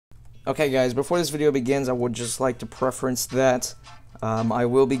Okay guys, before this video begins, I would just like to preference that I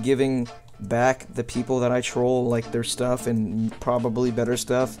will be giving back the people that I troll, like, their stuff and probably better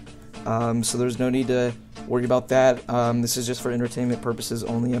stuff. So there's no need to worry about that. This is just for entertainment purposes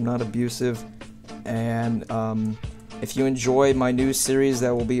only. I'm not abusive. And if you enjoy my new series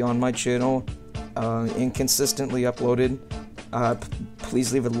that will be on my channel, inconsistently uploaded,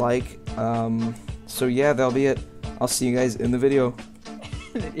 please leave a like. So yeah, that'll be it. I'll see you guys in the video.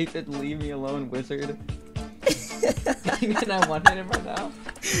 You could leave me alone, wizard. Can I one-hit him right now?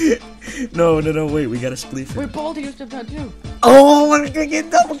 No, wait, we gotta split. Wait, Baldy used to that too. Oh, we're gonna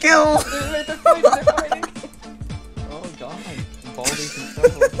get double kill! They're fighting. Oh god, Baldy's in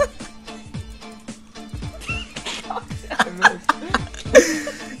trouble. I missed.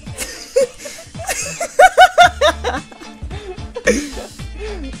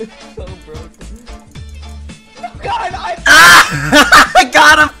 It's so broken. Oh god, I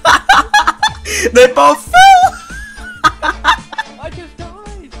got him! They both fell! I just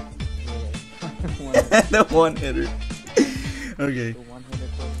died! The one hitter. Okay. The one hitter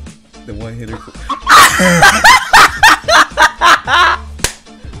quit. The one hitter.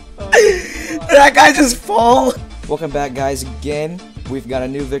 Did that guy just fall? Welcome back, guys, again. We've got a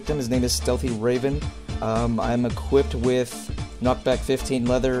new victim. His name is Stealthy Raven. I'm equipped with Knockback 15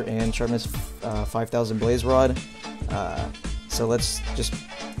 Leather and Sharpness 5000 Blaze Rod. So let's just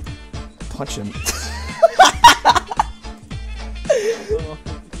punch him. Oh,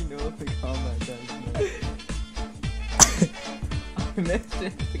 you know what the combat does, man. I missed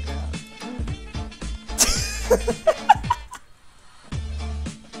it to grab.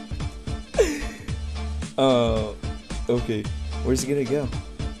 Okay. Where's he gonna go?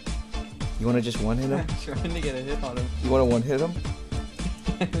 You wanna just one hit him? I'm trying to get a hit on him. You wanna one hit him?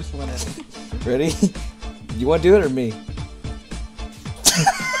 I just one hit him. Ready? You wanna do it or me?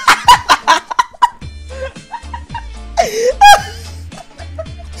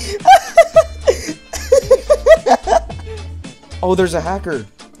 Oh, there's a hacker.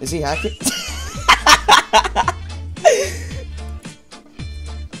 Is he hacking?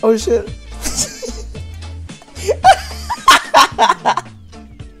 Oh shit.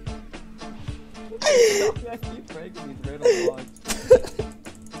 I keep breaking these riddle blocks.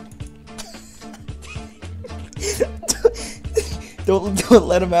 Don't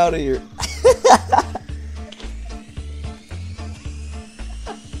let him out of here.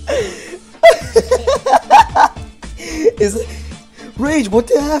 Is it Rage? What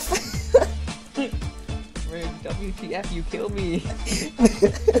the F? Rage, WTF, you killed me.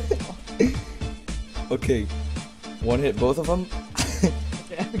 Okay, one hit both of them.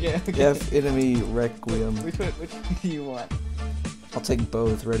 Okay. F enemy requiem. Which one do you want? I'll take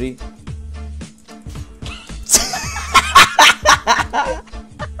both. Ready?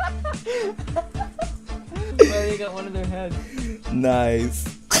 Well, you got one in their head. Nice.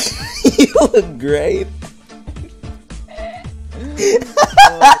 You look great.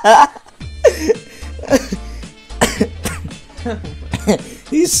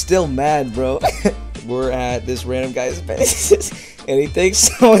 He's still mad, bro. We're at this random guy's base, and he thinks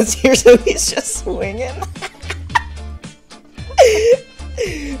someone's here, so he's just swinging.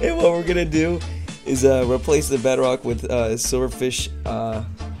 And what we're gonna do is replace the bedrock with silverfish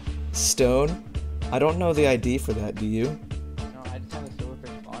stone. I don't know the ID for that. Do you? No, I just have a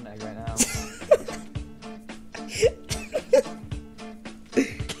silverfish spawn egg right now.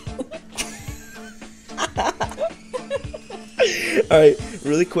 Alright,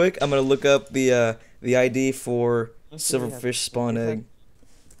 really quick, I'm gonna look up the ID for silverfish spawn egg.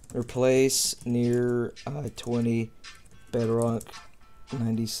 Replace near 20 bedrock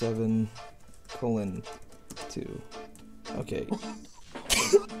 97:2. Okay.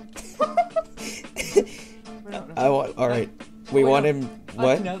 I want. Alright. We want him.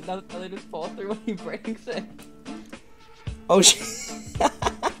 What? Now they just fall through when he breaks it. Oh shit.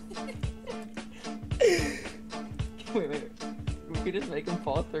 Wait. We could just make him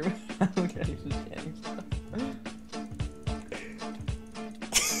fall through. Okay, he's just getting stuff.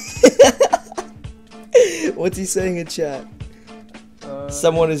 What's he saying in chat?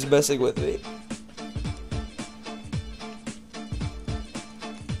 Someone is messing with me.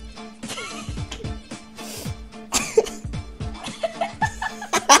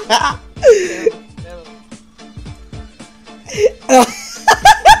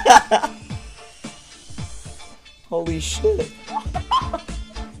 Holy shit.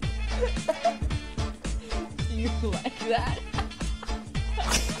 You like that?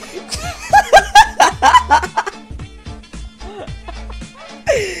 I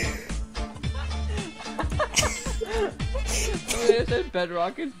said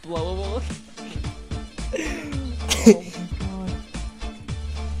bedrock is blowable. Oh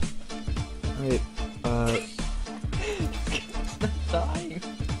my god. Alright, It's not dying.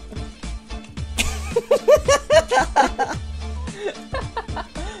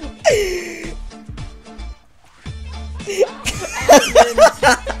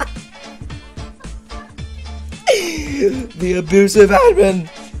 the abusive admin.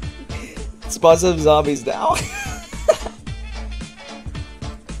 Spawn some zombies now.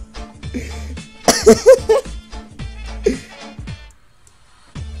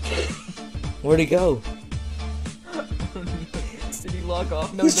 Where'd he go? Did he log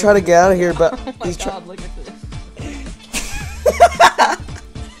off? No, He's trying to get out of here, but Oh my he's god, look at this.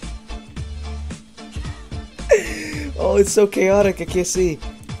 Oh, it's so chaotic. I can't see.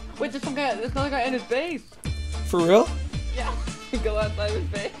 Wait, there's another guy in his base. For real? Yeah. Go outside his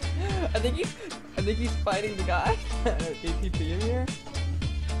base. I think he's fighting the guy. ATP in here.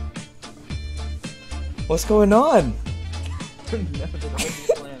 What's going on? No, there's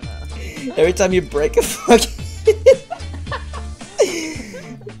no plan now. Every time you break a fucking...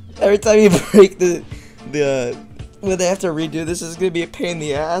 Every time you break the when they have to redo this, is gonna be a pain in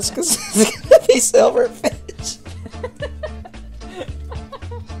the ass because it's gonna be silverfish.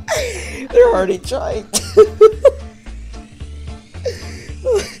 They're already trying.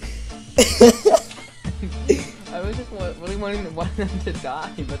 I was just really wanting them to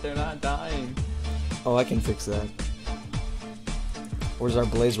die, but they're not dying. Oh, I can fix that. Where's our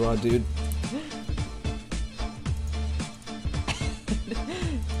blaze rod, dude?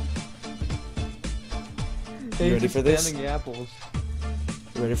 You ready for this? Spamming apples.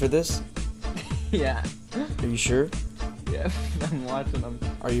 You ready for this? Yeah. Are you sure? Yep. I'm watching them.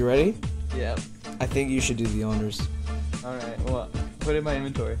 Are you ready? Yep. I think you should do the honors. Alright, well, put it in my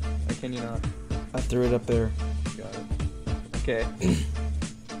inventory. Or can you not? I threw it up there. Got it. Okay.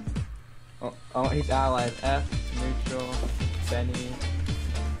 Oh, he's allies. F, neutral, Benny.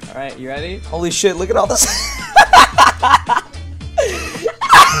 Alright, you ready? Holy shit, look at all this.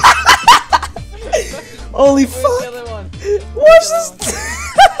 Holy Where's fuck. the other one? What's this?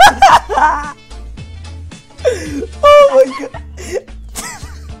 Oh my god.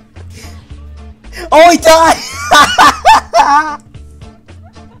 Oh, he died.